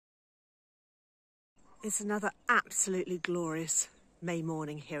It's another absolutely glorious May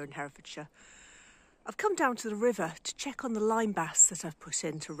morning here in Herefordshire. I've come down to the river to check on the lime bass that I've put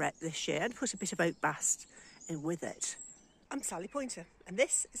in to rep this year and put a bit of oak bass in with it. I'm Sally Pointer and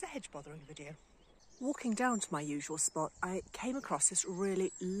this is a hedge-bothering video. Walking down to my usual spot, I came across this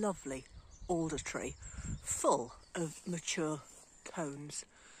really lovely alder tree full of mature cones.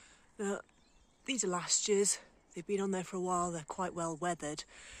 Now, these are last year's. They've been on there for a while, they're quite well weathered.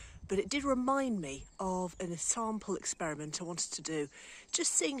 But it did remind me of a sample experiment I wanted to do,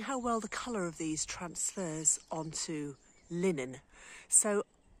 just seeing how well the colour of these transfers onto linen. So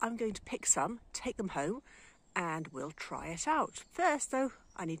I'm going to pick some, take them home, and we'll try it out. First though,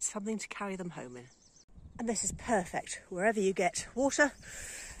 I need something to carry them home in. And this is perfect. Wherever you get water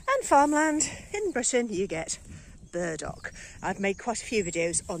and farmland in Britain, you get burdock. I've made quite a few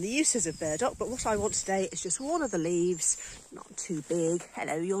videos on the uses of burdock, but what I want today is just one of the leaves, not too big.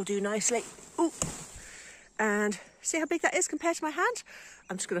 Hello, you'll do nicely. Ooh. And see how big that is compared to my hand?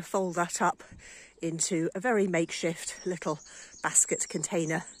 I'm just going to fold that up into a very makeshift little basket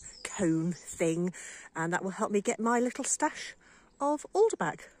container cone thing, and that will help me get my little stash of alder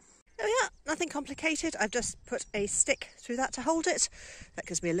back. Oh yeah, nothing complicated. I've just put a stick through that to hold it. That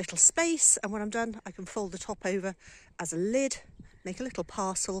gives me a little space, and when I'm done I can fold the top over as a lid, make a little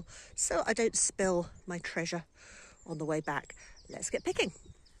parcel so I don't spill my treasure on the way back. Let's get picking.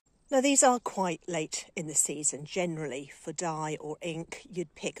 Now these are quite late in the season. Generally for dye or ink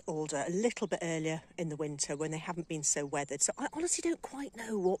you'd pick alder a little bit earlier in the winter when they haven't been so weathered. So I honestly don't quite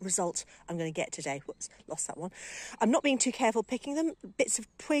know what result I'm going to get today. Whoops, lost that one. I'm not being too careful picking them. Bits of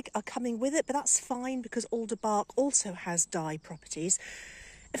twig are coming with it, but that's fine because alder bark also has dye properties.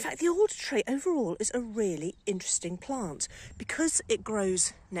 In fact, the alder tree overall is a really interesting plant. Because it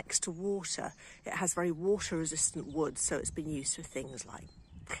grows next to water, it has very water resistant wood, so it's been used for things like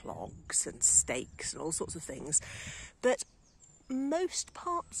clogs and stakes and all sorts of things, but most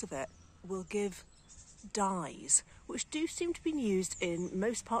parts of it will give dyes, which do seem to be used in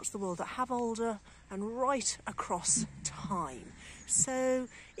most parts of the world that have alder and right across time. So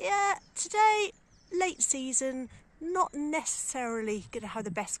yeah, today, late season, not necessarily going to have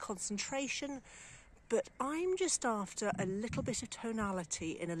the best concentration, but I'm just after a little bit of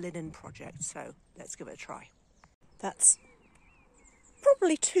tonality in a linen project, so let's give it a try. That's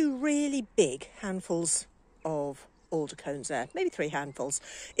probably 2 really big handfuls of alder cones there, maybe 3 handfuls.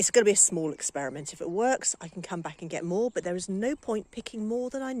 It's going to be a small experiment. If it works, I can come back and get more, but there is no point picking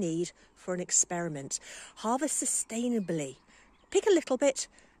more than I need for an experiment. Harvest sustainably. Pick a little bit,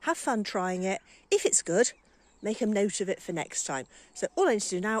 have fun trying it. If it's good, make a note of it for next time. So all I need to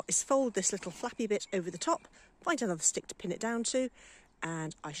do now is fold this little flappy bit over the top, find another stick to pin it down to,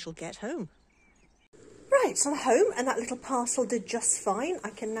 and I shall get home. Right, so I'm home and that little parcel did just fine. I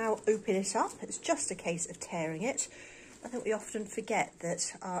can now open it up. It's just a case of tearing it. I think we often forget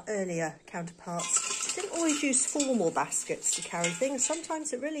that our earlier counterparts didn't always use formal baskets to carry things.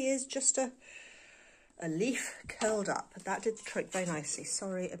 Sometimes it really is just a leaf curled up. That did the trick very nicely.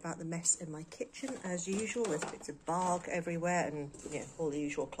 Sorry about the mess in my kitchen as usual. There's bits of bark everywhere and all the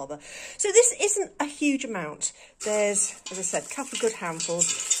usual clobber. So this isn't a huge amount. There's, as I said, a couple of good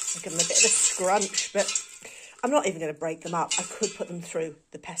handfuls. I'll give them a bit of a scrunch, but I'm not even going to break them up. I could put them through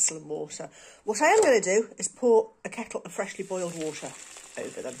the pestle and mortar. What I am going to do is pour a kettle of freshly boiled water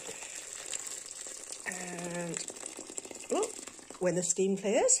over them. And when the steam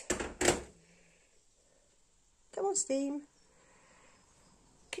clears, come on steam.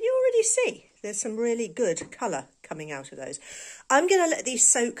 Can you already see? There's some really good colour coming out of those. I'm going to let these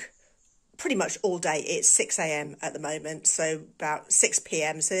soak pretty much all day. It's 6 AM at the moment, so about 6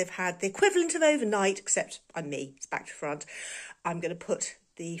 PM. So they've had the equivalent of overnight, except I'm me, it's back to front. I'm going to put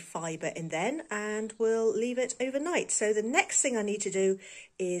the fibre in then and we'll leave it overnight. So the next thing I need to do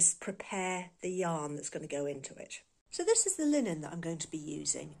is prepare the yarn that's going to go into it. So this is the linen that I'm going to be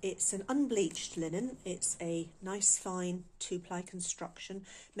using. It's an unbleached linen. It's a nice fine 2-ply construction.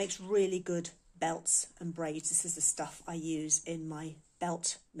 Makes really good belts and braids. This is the stuff I use in my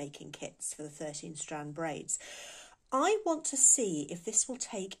belt making kits for the 13-strand braids. I want to see if this will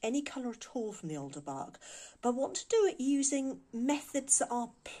take any colour at all from the alder bark, but I want to do it using methods that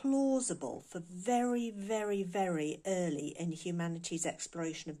are plausible for very, very, very early in humanity's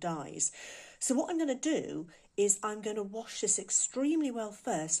exploration of dyes. So what I'm going to do is I'm going to wash this extremely well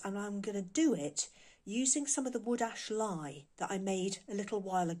first, and I'm going to do it using some of the wood ash lye that I made a little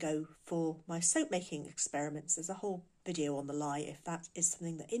while ago for my soap making experiments. There's a whole video on the lye if that is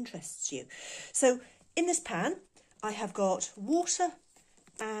something that interests you. So in this pan I have got water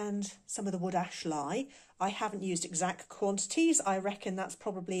and some of the wood ash lye. I haven't used exact quantities. I reckon that's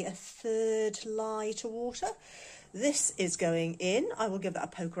probably a third lye to water. This is going in. I will give that a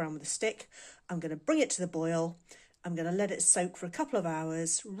poke around with a stick. I'm going to bring it to the boil. I'm going to let it soak for a couple of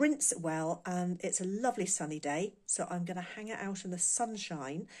hours, rinse it well, and it's a lovely sunny day. So I'm going to hang it out in the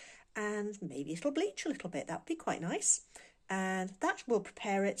sunshine and maybe it'll bleach a little bit. That would be quite nice. And that will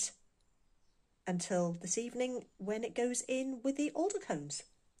prepare it until this evening when it goes in with the alder cones.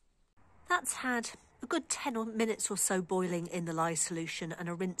 That's had a good 10 minutes or so boiling in the lye solution and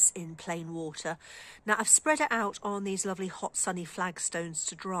a rinse in plain water. Now I've spread it out on these lovely hot sunny flagstones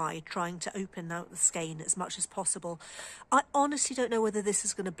to dry, trying to open out the skein as much as possible. I honestly don't know whether this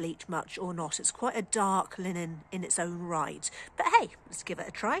is going to bleach much or not. It's quite a dark linen in its own right. But hey, let's give it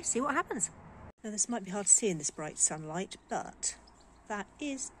a try, see what happens. Now this might be hard to see in this bright sunlight, but that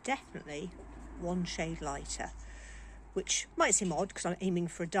is definitely one shade lighter, which might seem odd because I'm aiming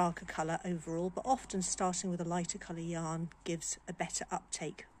for a darker colour overall, but often starting with a lighter colour yarn gives a better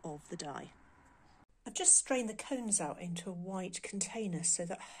uptake of the dye. I've just strained the cones out into a white container so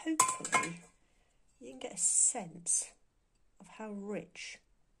that hopefully you can get a sense of how rich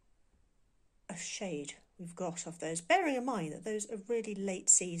a shade we've got of those, bearing in mind that those are really late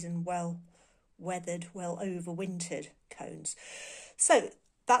season, well weathered, well overwintered cones. So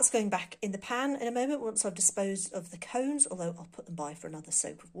that's going back in the pan in a moment once I've disposed of the cones, although I'll put them by for another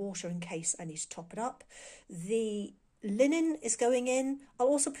soak of water in case I need to top it up. The linen is going in. I'll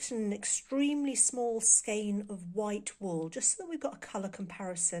also put in an extremely small skein of white wool, just so that we've got a colour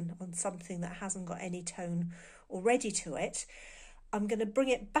comparison on something that hasn't got any tone already to it. I'm going to bring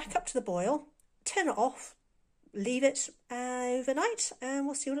it back up to the boil, turn it off, leave it overnight, and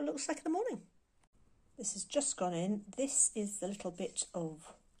we'll see what it looks like in the morning. This has just gone in. This is the little bit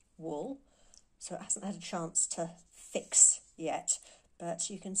of wool, so it hasn't had a chance to fix yet, but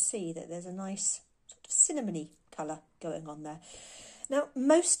you can see that there's a nice sort of cinnamony colour going on there. Now,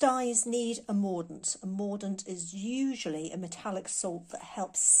 most dyes need a mordant. A mordant is usually a metallic salt that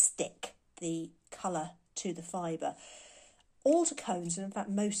helps stick the colour to the fibre. Alder cones, and in fact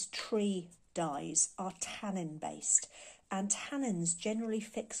most tree dyes, are tannin based, and tannins generally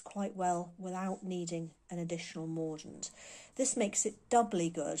fix quite well without needing an additional mordant. This makes it doubly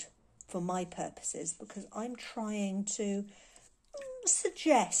good for my purposes because I'm trying to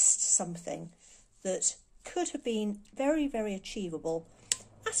suggest something that could have been very, very achievable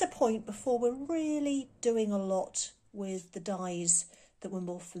at a point before we're really doing a lot with the dyes that we're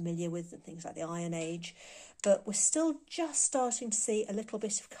more familiar with, and things like the Iron Age, but we're still just starting to see a little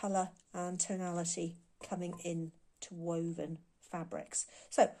bit of colour and tonality coming in to woven fabrics.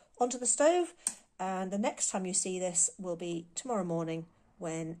 So onto the stove, and the next time you see this will be tomorrow morning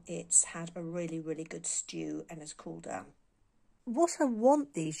when it's had a really, really good stew and has cooled down. What I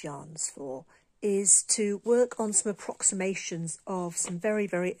want these yarns for is to work on some approximations of some very,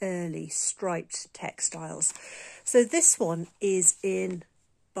 very early striped textiles. So this one is in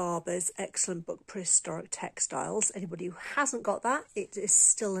Barber's excellent book, Prehistoric Textiles. Anybody who hasn't got that, it is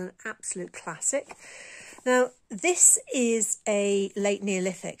still an absolute classic. Now, this is a late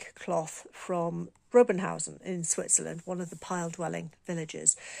Neolithic cloth from Robenhausen in Switzerland, one of the pile-dwelling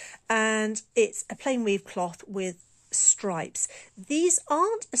villages. And it's a plain weave cloth with stripes. These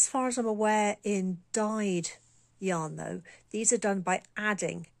aren't, as far as I'm aware, in dyed yarn, though. These are done by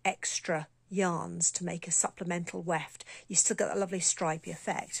adding extra yarns to make a supplemental weft. You still get that lovely stripy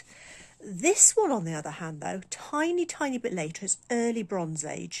effect. This one, on the other hand, though, tiny bit later, it's early Bronze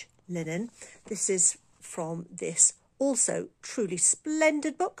Age linen. This is from this also truly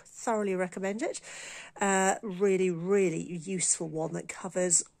splendid book, thoroughly recommend it. Really, really useful one that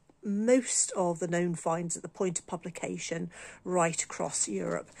covers most of the known finds at the point of publication right across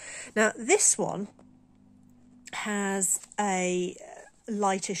Europe. Now, this one has a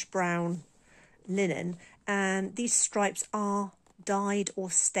lightish brown linen, and these stripes are dyed or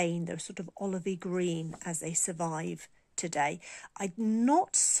stained. They're sort of olivey green as they survive today. I'm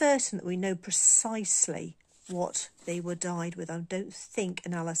not certain that we know precisely what they were dyed with. I don't think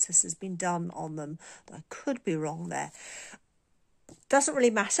analysis has been done on them. I could be wrong there. Doesn't really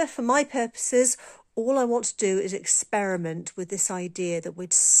matter. For my purposes, all I want to do is experiment with this idea that we're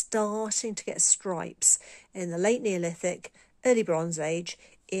starting to get stripes in the late Neolithic, early Bronze Age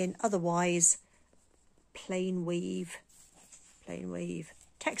in otherwise plain weave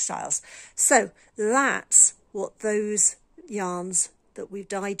textiles. So that's what those yarns that we've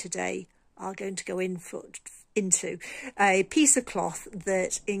dyed today are going to go into. A piece of cloth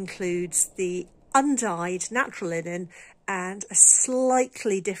that includes the undyed natural linen and a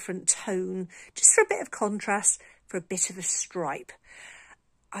slightly different tone, just for a bit of contrast, for a bit of a stripe.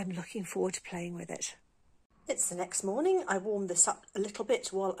 I'm looking forward to playing with it. It's the next morning. I warmed this up a little bit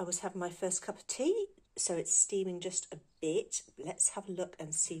while I was having my first cup of tea, so it's steaming just a bit. Let's have a look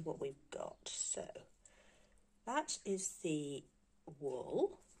and see what we've got. So that is the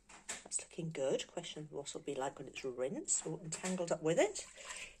wool. That's looking good. Question of what it'll be like when it's rinsed or entangled up with it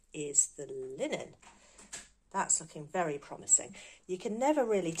is the linen. That's looking very promising. You can never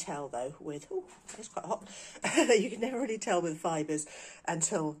really tell though with, oh, that's quite hot. You can never really tell with fibres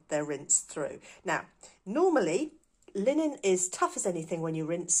until they're rinsed through. Now, normally linen is tough as anything when you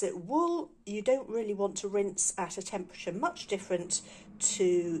rinse it. Wool, you don't really want to rinse at a temperature much different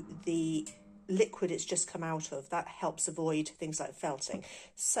to the liquid it's just come out of. That helps avoid things like felting.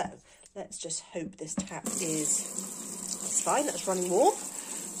 So let's just hope this tap is fine. That's running warm.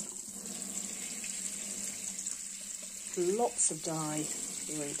 Lots of dye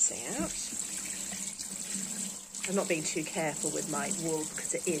rinsing out. I'm not being too careful with my wool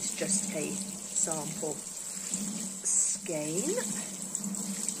because it is just a sample skein.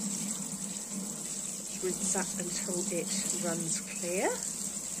 Rinse that until it runs clear.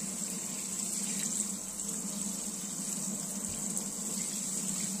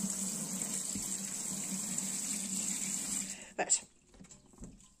 Right.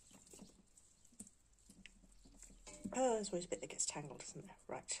 Oh, there's always a bit that gets tangled, isn't there?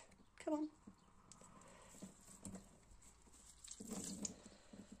 Right, come on.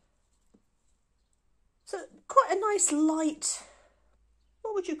 So quite a nice light,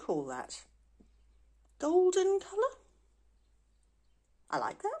 what would you call that? Golden colour? I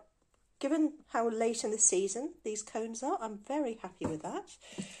like that. Given how late in the season these cones are, I'm very happy with that.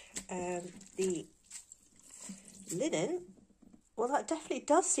 The linen, well, that definitely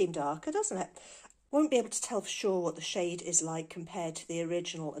does seem darker, doesn't it? Won't be able to tell for sure what the shade is like compared to the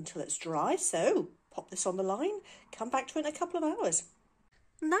original until it's dry, so pop this on the line, come back to it in a couple of hours.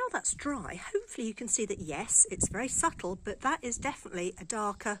 Now that's dry, hopefully you can see that yes, it's very subtle, but that is definitely a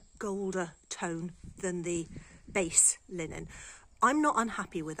darker, golder tone than the base linen. I'm not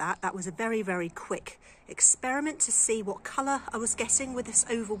unhappy with that. That was a very, very quick experiment to see what colour I was getting with this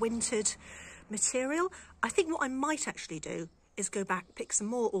overwintered material. I think what I might actually do is go back, pick some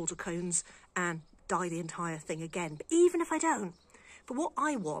more alder cones and dye the entire thing again. But even if I don't, for what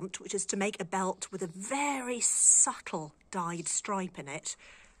I want, which is to make a belt with a very subtle dyed stripe in it,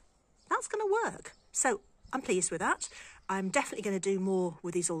 that's going to work. So I'm pleased with that. I'm definitely going to do more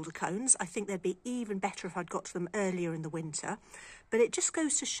with these alder cones. I think they'd be even better if I'd got to them earlier in the winter. But it just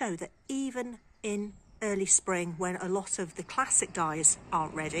goes to show that even in early spring, when a lot of the classic dyes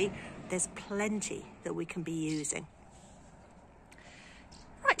aren't ready, there's plenty that we can be using.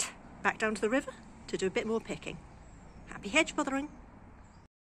 Right, back down to the river to do a bit more picking. Happy hedge bothering.